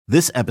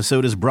This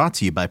episode is brought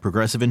to you by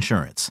Progressive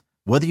Insurance.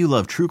 Whether you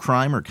love true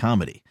crime or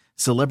comedy,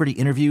 celebrity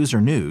interviews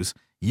or news,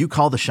 you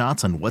call the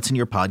shots on what's in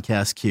your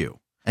podcast queue.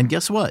 And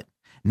guess what?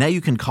 Now you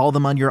can call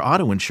them on your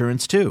auto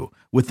insurance too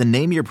with the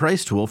Name Your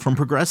Price tool from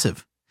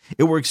Progressive.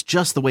 It works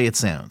just the way it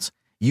sounds.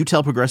 You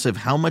tell Progressive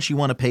how much you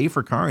want to pay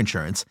for car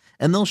insurance,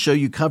 and they'll show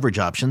you coverage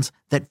options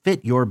that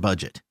fit your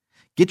budget.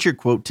 Get your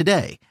quote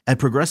today at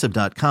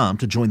Progressive.com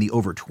to join the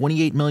over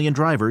 28 million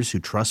drivers who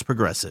trust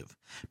Progressive.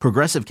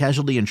 Progressive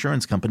Casualty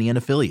Insurance Company and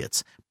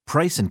Affiliates.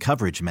 Price and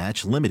coverage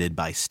match limited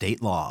by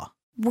state law.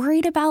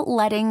 Worried about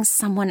letting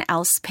someone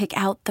else pick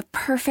out the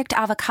perfect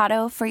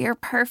avocado for your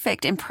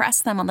perfect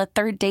impress them on the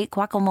third date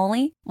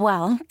guacamole?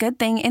 Well, good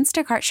thing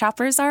Instacart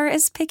shoppers are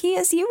as picky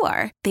as you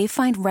are. They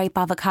find ripe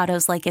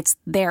avocados like it's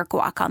their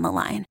guac on the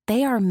line.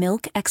 They are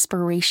milk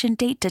expiration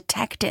date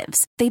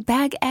detectives. They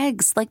bag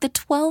eggs like the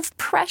 12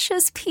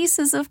 precious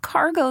pieces of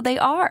cargo they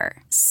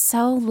are.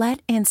 So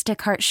let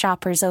Instacart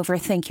shoppers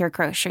overthink your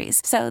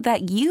groceries so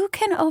that you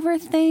can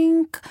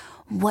overthink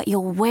what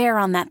you'll wear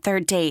on that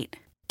third date.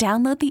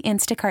 Download the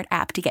Instacart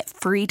app to get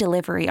free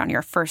delivery on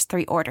your first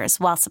 3 orders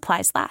while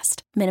supplies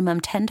last.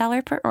 Minimum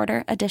 $10 per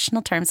order.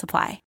 Additional terms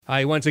apply.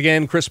 Hi, once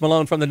again, Chris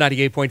Malone from the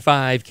 98.5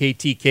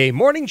 KTK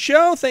Morning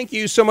Show. Thank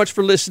you so much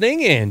for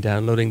listening and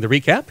downloading the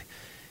recap.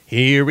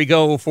 Here we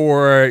go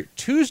for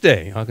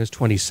Tuesday, August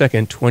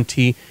 22nd,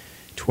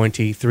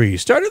 2023.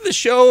 Started the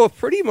show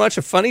pretty much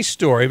a funny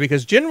story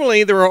because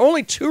generally there are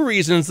only 2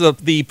 reasons that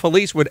the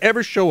police would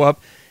ever show up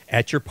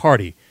at your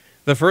party.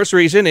 The first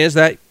reason is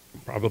that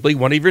probably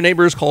one of your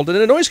neighbors called in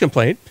a noise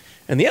complaint.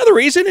 And the other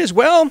reason is,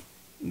 well,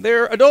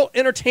 they're adult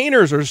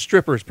entertainers or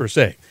strippers per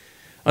se.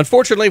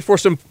 Unfortunately, for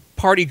some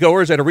party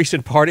goers at a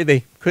recent party,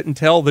 they couldn't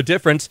tell the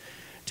difference.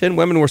 10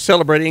 women were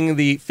celebrating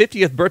the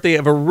 50th birthday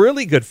of a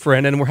really good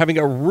friend and were having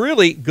a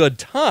really good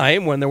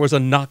time when there was a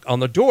knock on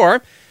the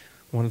door.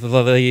 One of the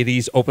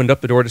ladies opened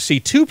up the door to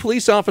see 2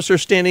 police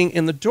officers standing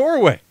in the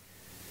doorway.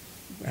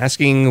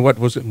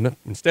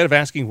 Instead of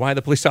asking why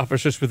the police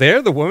officers were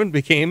there, the woman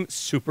became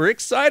super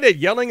excited,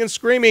 yelling and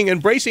screaming,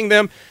 embracing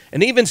them,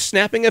 and even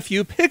snapping a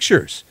few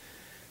pictures.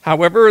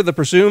 However, the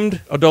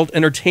presumed adult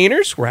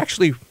entertainers were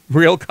actually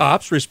real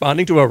cops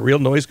responding to a real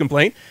noise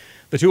complaint.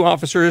 The 2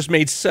 officers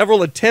made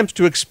several attempts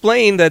to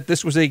explain that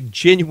this was a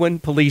genuine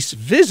police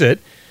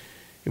visit.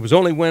 It was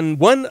only when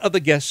one of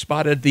the guests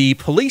spotted the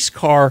police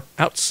car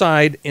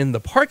outside in the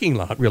parking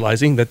lot,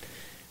 realizing that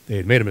they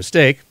had made a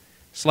mistake.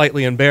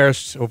 Slightly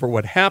embarrassed over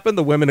what happened,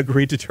 the women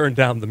agreed to turn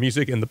down the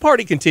music and the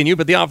party continued,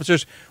 but the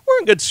officers were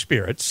in good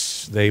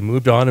spirits. They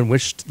moved on and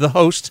wished the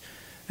host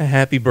a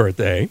happy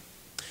birthday.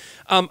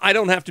 I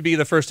don't have to be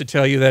the first to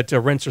tell you that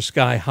rents are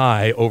sky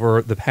high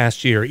over the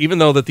past year. Even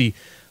though that the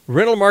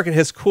rental market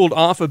has cooled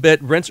off a bit,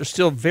 rents are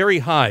still very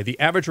high. The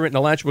average rent in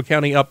Alachua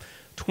County up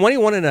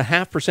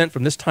 21.5%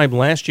 from this time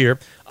last year,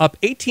 up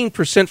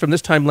 18% from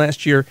this time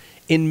last year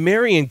in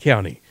Marion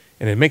County.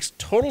 And it makes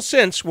total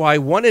sense why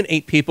 1 in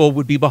 8 people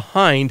would be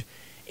behind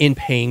in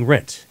paying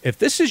rent. If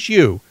this is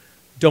you,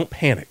 don't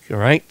panic, all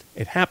right?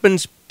 It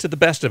happens to the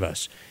best of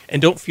us.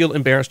 And don't feel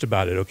embarrassed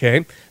about it,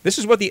 okay? This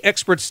is what the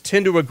experts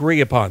tend to agree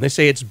upon. They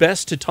say it's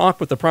best to talk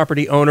with the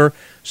property owner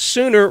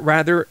sooner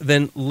rather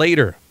than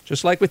later.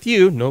 Just like with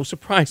you, no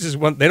surprises.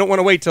 They don't want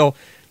to wait till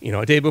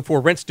a day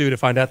before rent's due to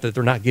find out that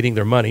they're not getting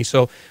their money.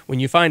 So when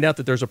you find out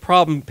that there's a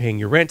problem paying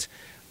your rent,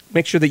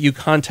 make sure that you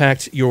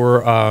contact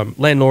your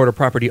landlord or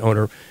property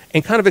owner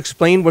and kind of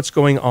explain what's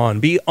going on.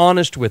 Be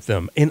honest with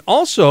them. And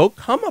also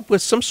come up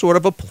with some sort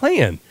of a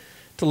plan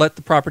to let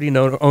the property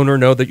owner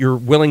know that you're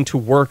willing to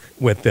work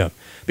with them.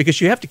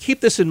 Because you have to keep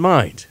this in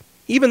mind.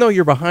 Even though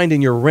you're behind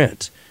in your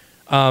rent,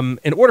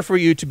 in order for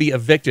you to be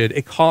evicted,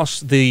 it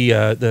costs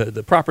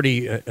the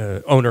property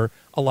owner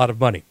a lot of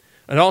money.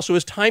 It also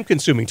is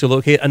time-consuming to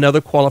locate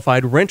another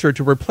qualified renter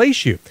to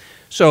replace you.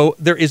 So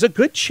there is a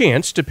good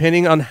chance,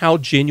 depending on how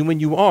genuine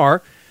you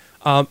are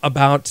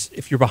about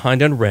if you're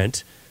behind on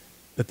rent,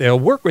 that they'll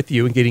work with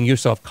you in getting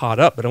yourself caught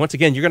up. But once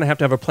again, you're going to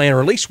have a plan, or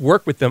at least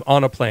work with them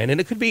on a plan. And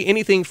it could be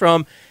anything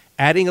from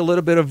adding a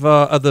little bit of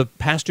the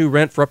past due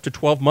rent for up to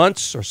 12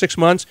 months or 6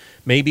 months,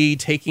 maybe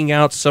taking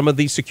out some of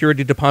the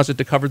security deposit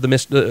to cover the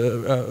missed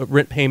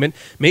rent payment.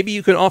 Maybe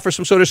you can offer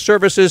some sort of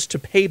services to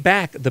pay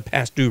back the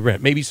past due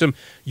rent, maybe some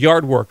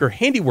yard work or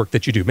handiwork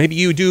that you do. Maybe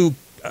you do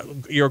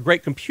you're a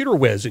great computer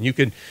whiz and you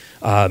can,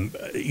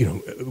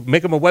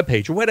 make them a web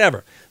page or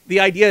whatever. The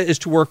idea is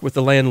to work with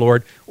the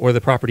landlord or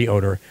the property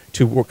owner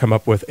to come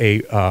up with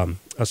a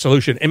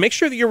solution, and make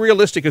sure that you're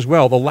realistic as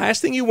well. The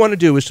last thing you want to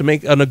do is to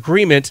make an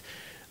agreement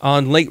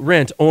on late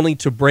rent only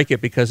to break it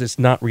because it's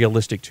not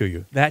realistic to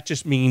you. That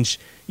just means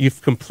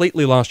you've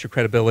completely lost your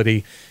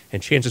credibility,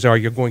 and chances are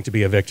you're going to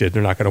be evicted.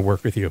 They're not going to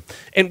work with you.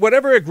 And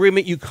whatever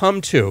agreement you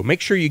come to,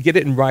 make sure you get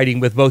it in writing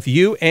with both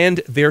you and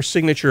their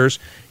signatures.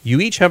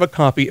 You each have a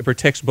copy. It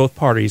protects both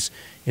parties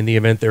in the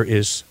event there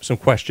is some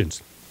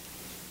questions.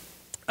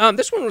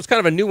 This one was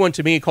kind of a new one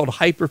to me called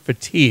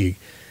hyperfatigue.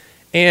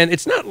 And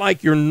it's not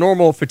like your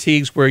normal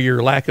fatigues where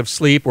your lack of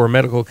sleep or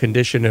medical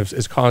condition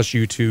has caused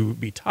you to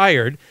be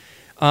tired.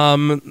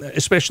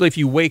 especially if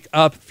you wake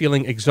up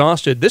feeling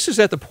exhausted. This is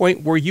at the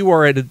point where you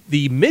are at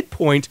the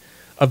midpoint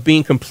of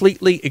being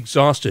completely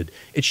exhausted.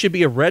 It should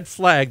be a red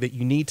flag that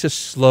you need to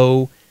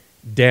slow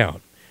down.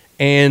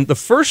 And the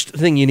first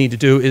thing you need to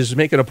do is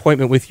make an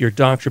appointment with your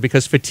doctor,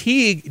 because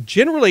fatigue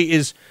generally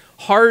is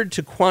hard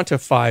to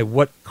quantify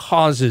what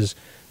causes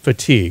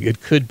fatigue.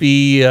 It could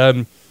be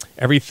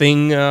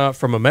everything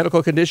from a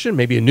medical condition,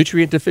 maybe a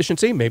nutrient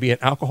deficiency, maybe an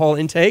alcohol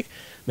intake,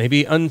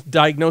 maybe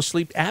undiagnosed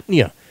sleep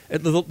apnea.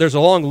 There's a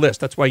long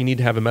list. That's why you need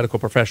to have a medical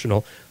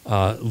professional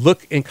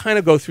look and kind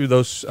of go through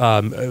those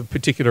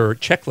particular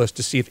checklists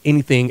to see if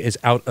anything is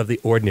out of the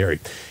ordinary.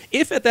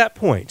 If at that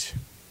point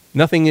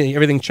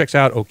everything checks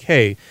out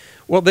okay,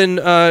 well, then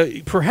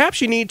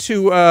perhaps you need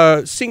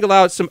to single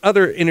out some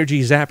other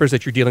energy zappers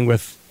that you're dealing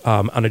with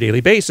on a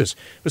daily basis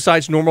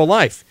besides normal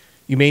life.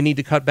 You may need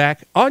to cut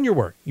back on your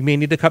work. You may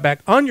need to cut back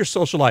on your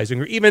socializing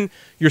or even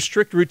your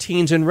strict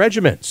routines and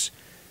regimens.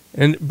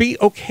 And be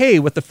okay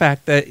with the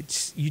fact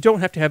that you don't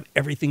have to have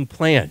everything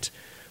planned.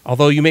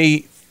 Although you may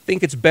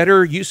think it's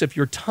better use of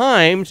your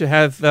time to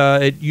have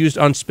it used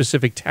on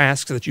specific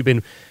tasks that you've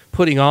been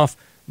putting off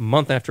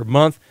month after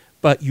month,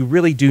 but you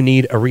really do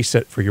need a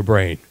reset for your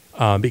brain.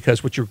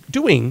 Because what you're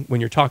doing when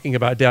you're talking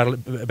about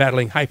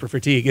battling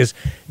hyperfatigue is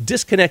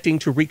disconnecting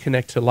to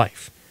reconnect to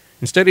life.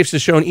 And studies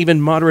have shown even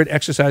moderate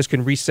exercise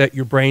can reset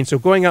your brain. So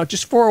going out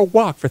just for a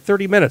walk for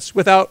 30 minutes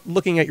without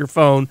looking at your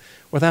phone,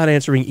 without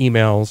answering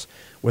emails,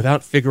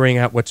 without figuring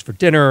out what's for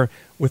dinner,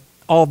 with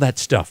all that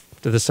stuff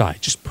to the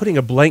side, just putting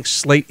a blank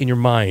slate in your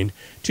mind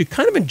to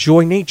kind of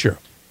enjoy nature.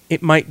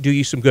 It might do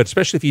you some good,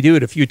 especially if you do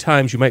it a few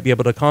times. You might be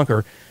able to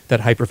conquer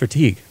that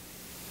hyperfatigue.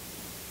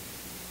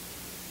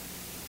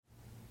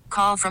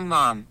 Call from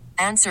mom.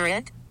 Answer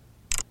it.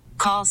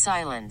 Call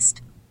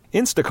silenced.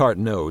 Instacart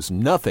knows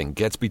nothing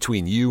gets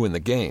between you and the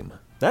game.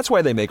 That's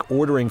why they make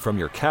ordering from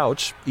your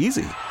couch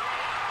easy.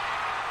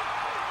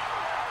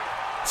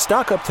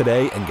 Stock up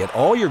today and get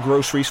all your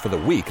groceries for the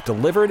week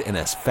delivered in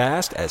as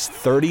fast as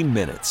 30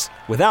 minutes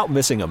without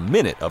missing a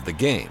minute of the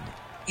game.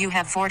 You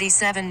have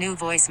 47 new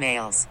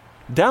voicemails.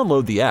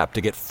 Download the app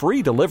to get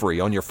free delivery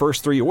on your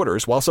first 3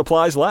 orders while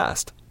supplies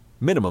last.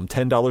 Minimum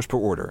 $10 per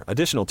order.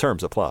 Additional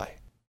terms apply.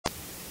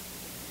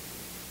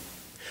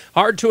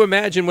 Hard to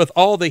imagine with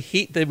all the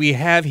heat that we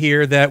have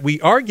here that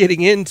we are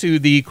getting into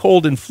the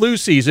cold and flu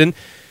season.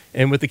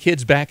 And with the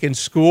kids back in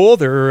school,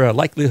 their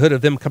likelihood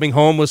of them coming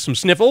home with some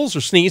sniffles or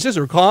sneezes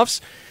or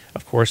coughs,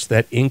 of course,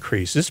 that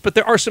increases. But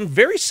there are some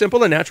very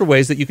simple and natural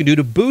ways that you can do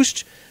to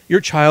boost your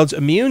child's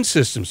immune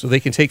system so they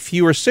can take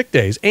fewer sick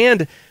days.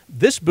 And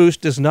this boost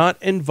does not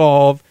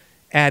involve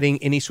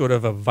adding any sort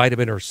of a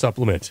vitamin or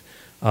supplement.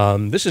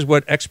 This is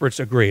what experts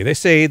agree. They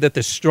say that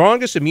the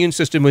strongest immune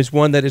system is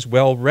one that is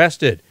well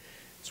rested.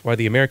 That's why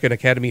the American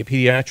Academy of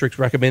Pediatrics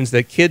recommends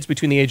that kids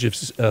between the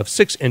ages of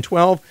 6 and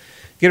 12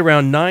 get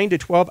around 9 to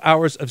 12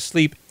 hours of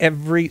sleep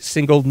every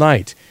single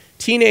night.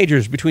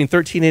 Teenagers between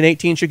 13 and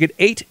 18 should get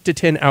 8 to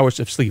 10 hours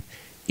of sleep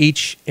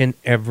each and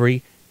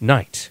every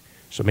night.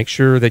 So make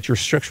sure that you're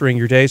structuring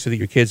your day so that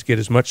your kids get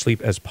as much sleep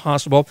as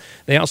possible.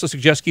 They also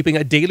suggest keeping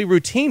a daily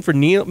routine for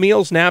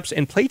meals, naps,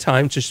 and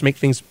playtime to just make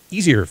things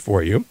easier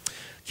for you.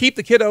 Keep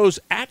the kiddos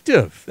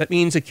active. That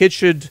means a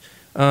kid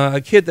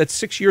that's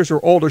 6 years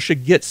or older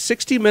should get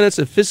 60 minutes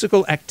of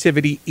physical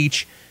activity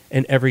each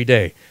and every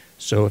day.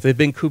 So if they've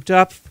been cooped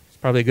up, it's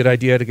probably a good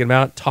idea to get them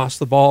out, toss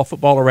the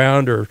football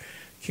around, or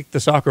kick the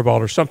soccer ball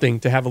or something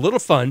to have a little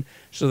fun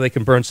so they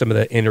can burn some of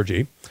that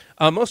energy.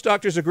 Most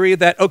doctors agree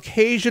that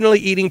occasionally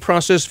eating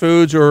processed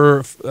foods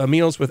or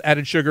meals with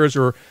added sugars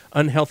or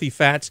unhealthy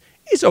fats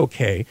is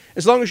okay,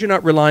 as long as you're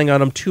not relying on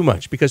them too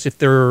much, because if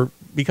they're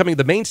becoming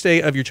the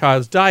mainstay of your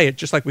child's diet,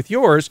 just like with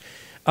yours,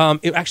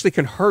 it actually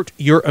can hurt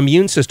your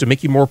immune system,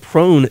 make you more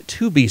prone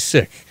to be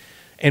sick.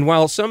 And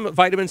while some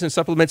vitamins and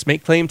supplements may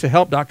claim to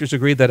help, doctors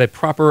agree that a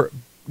proper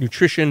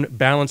nutrition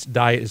balanced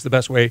diet is the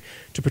best way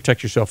to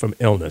protect yourself from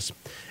illness.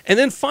 And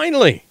then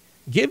finally,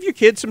 give your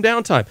kids some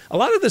downtime. A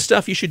lot of this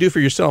stuff you should do for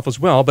yourself as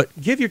well, but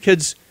give your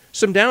kids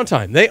some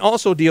downtime. They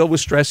also deal with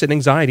stress and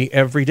anxiety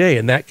every day,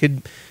 and that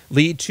could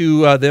lead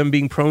to them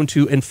being prone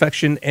to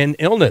infection and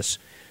illness.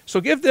 So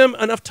give them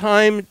enough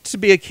time to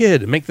be a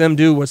kid. Make them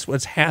do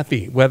what's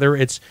happy, whether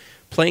it's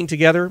playing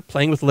together,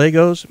 playing with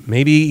Legos,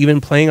 maybe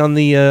even playing on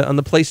the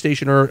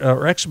PlayStation or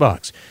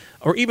Xbox,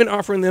 or even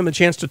offering them a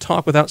chance to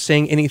talk without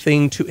saying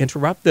anything to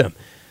interrupt them.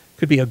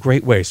 Could be a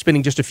great way.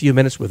 Spending just a few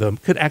minutes with them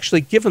could actually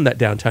give them that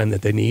downtime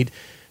that they need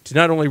to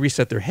not only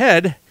reset their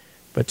head,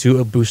 but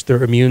to boost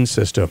their immune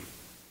system.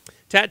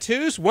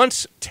 Tattoos,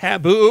 once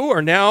taboo,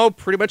 are now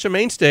pretty much a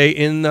mainstay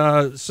in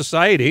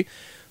society.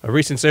 A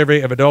recent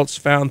survey of adults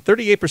found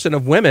 38%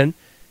 of women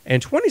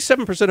and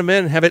 27% of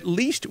men have at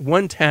least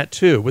one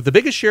tattoo, with the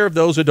biggest share of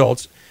those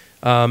adults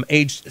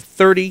aged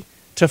 30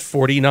 to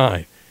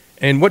 49.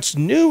 And what's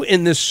new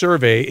in this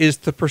survey is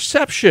the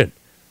perception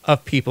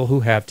of people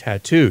who have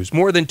tattoos.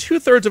 More than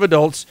 2/3 of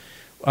adults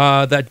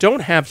that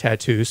don't have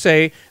tattoos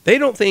say they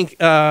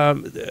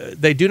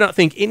do not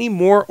think any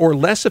more or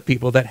less of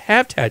people that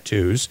have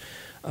tattoos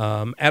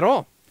at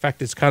all. In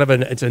fact, it's kind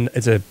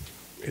of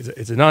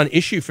it's a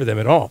non-issue for them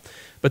at all.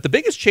 But the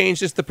biggest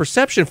change is the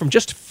perception from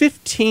just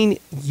 15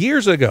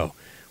 years ago,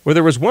 where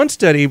there was one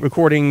study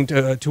according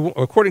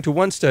to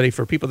one study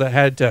for people that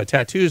had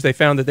tattoos, they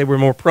found that they were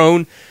more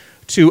prone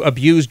to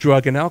abuse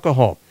drug and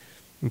alcohol.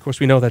 And of course,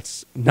 we know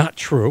that's not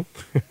true.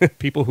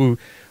 People who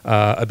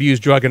abuse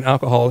drug and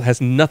alcohol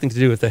has nothing to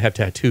do with if they have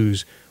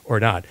tattoos or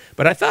not.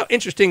 But I thought,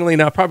 interestingly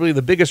enough, probably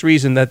the biggest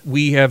reason that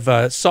we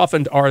have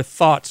softened our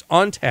thoughts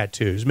on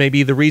tattoos may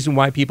be the reason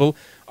why people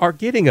are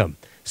getting them.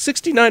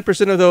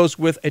 69% of those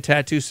with a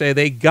tattoo say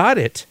they got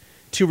it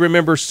to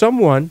remember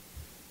someone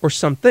or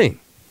something.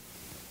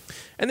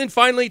 And then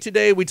finally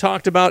today we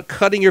talked about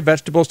cutting your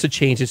vegetables to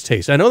change its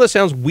taste. I know that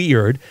sounds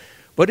weird,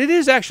 but it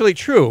is actually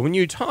true. When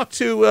you talk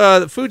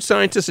to food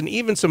scientists and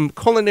even some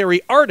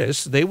culinary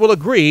artists, they will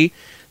agree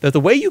that the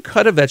way you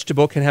cut a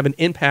vegetable can have an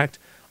impact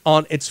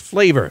on its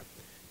flavor.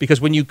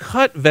 Because when you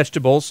cut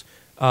vegetables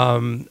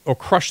or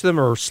crush them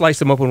or slice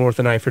them open with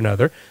a knife or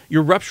another,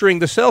 you're rupturing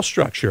the cell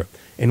structure.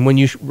 And when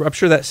you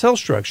rupture that cell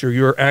structure,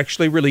 you're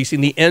actually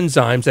releasing the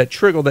enzymes that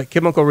trigger that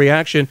chemical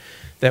reaction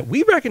that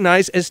we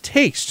recognize as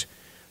taste.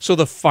 So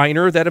the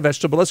finer that a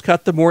vegetable is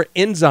cut, the more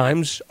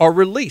enzymes are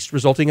released,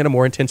 resulting in a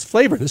more intense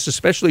flavor. This is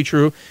especially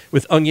true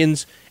with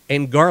onions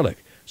and garlic.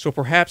 So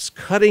perhaps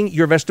cutting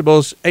your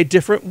vegetables a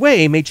different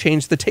way may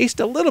change the taste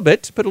a little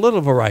bit to put a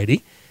little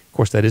variety. Of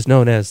course, that is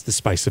known as the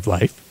spice of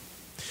life.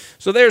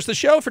 So there's the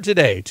show for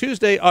today,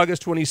 Tuesday,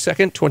 August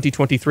 22nd,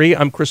 2023.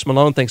 I'm Chris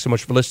Malone. Thanks so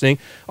much for listening.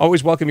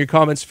 Always welcome your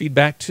comments,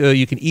 feedback.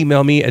 You can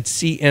email me at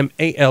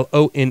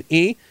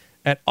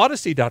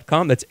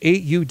cmalone@odyssey.com. That's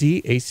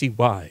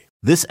AUDACY.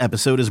 This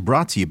episode is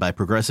brought to you by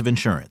Progressive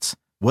Insurance.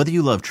 Whether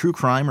you love true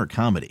crime or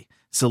comedy,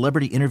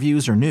 celebrity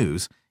interviews or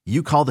news,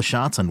 you call the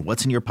shots on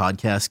what's in your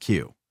podcast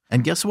queue.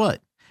 And guess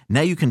what?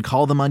 Now you can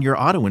call them on your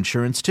auto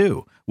insurance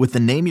too with the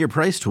Name Your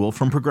Price tool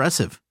from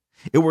Progressive.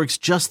 It works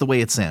just the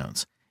way it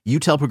sounds. You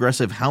tell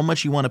Progressive how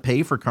much you want to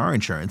pay for car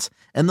insurance,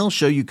 and they'll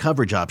show you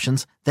coverage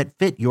options that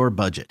fit your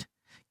budget.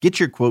 Get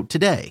your quote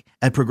today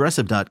at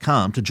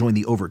Progressive.com to join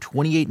the over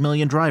 28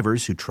 million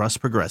drivers who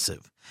trust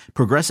Progressive.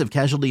 Progressive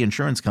Casualty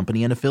Insurance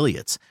Company and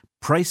Affiliates.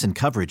 Price and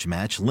coverage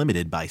match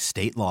limited by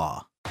state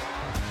law.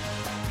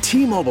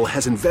 T-Mobile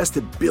has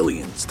invested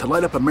billions to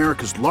light up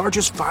America's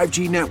largest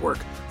 5G network,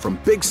 from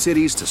big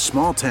cities to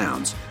small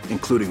towns,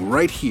 including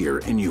right here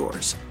in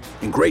yours.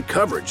 And great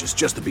coverage is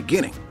just the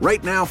beginning.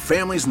 Right now,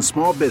 families and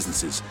small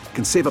businesses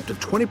can save up to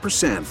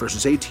 20%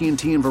 versus AT&T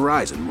and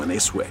Verizon when they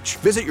switch.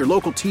 Visit your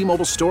local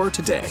T-Mobile store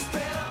today.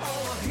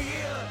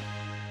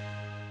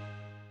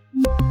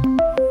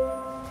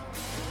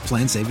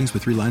 Plan savings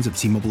with 3 lines of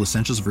T-Mobile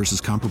Essentials versus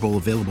comparable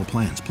available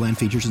plans. Plan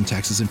features and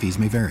taxes and fees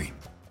may vary.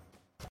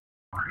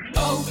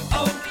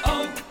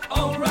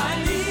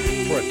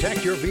 O'Reilly.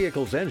 Protect your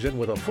vehicle's engine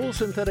with a full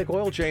synthetic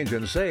oil change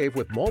and save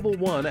with Mobile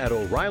One at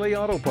O'Reilly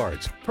Auto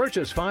Parts.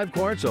 Purchase 5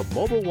 quarts of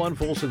Mobile One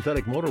full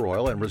synthetic motor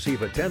oil and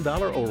receive a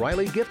 $10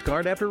 O'Reilly gift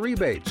card after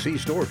rebate. See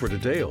store for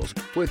details.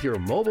 With your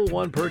Mobile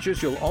One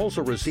purchase, you'll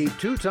also receive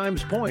 2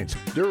 times points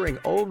during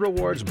O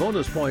Rewards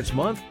Bonus Points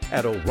Month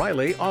at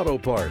O'Reilly Auto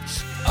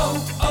Parts.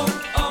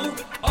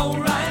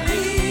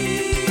 O'Reilly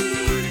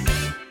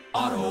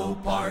Auto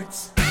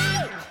Parts.